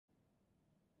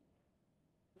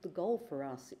The goal for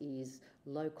us is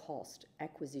low cost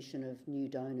acquisition of new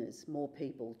donors, more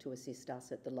people to assist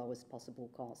us at the lowest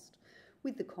possible cost.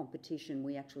 With the competition,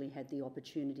 we actually had the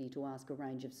opportunity to ask a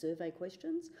range of survey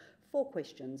questions, 4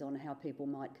 questions on how people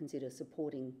might consider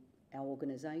supporting our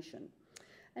organisation.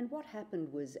 And what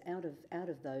happened was out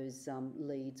of those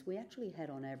leads, we actually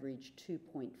had on average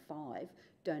 2.5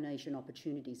 donation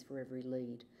opportunities for every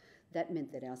lead. That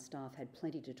meant that our staff had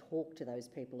plenty to talk to those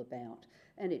people about,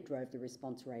 and it drove the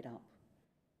response rate up.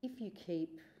 If you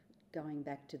keep going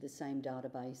back to the same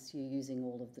database you're using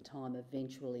all of the time,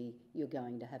 eventually you're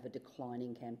going to have a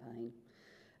declining campaign.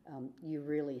 You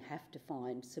really have to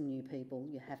find some new people,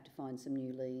 you have to find some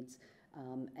new leads,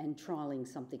 and trialling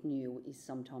something new is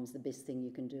sometimes the best thing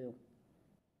you can do.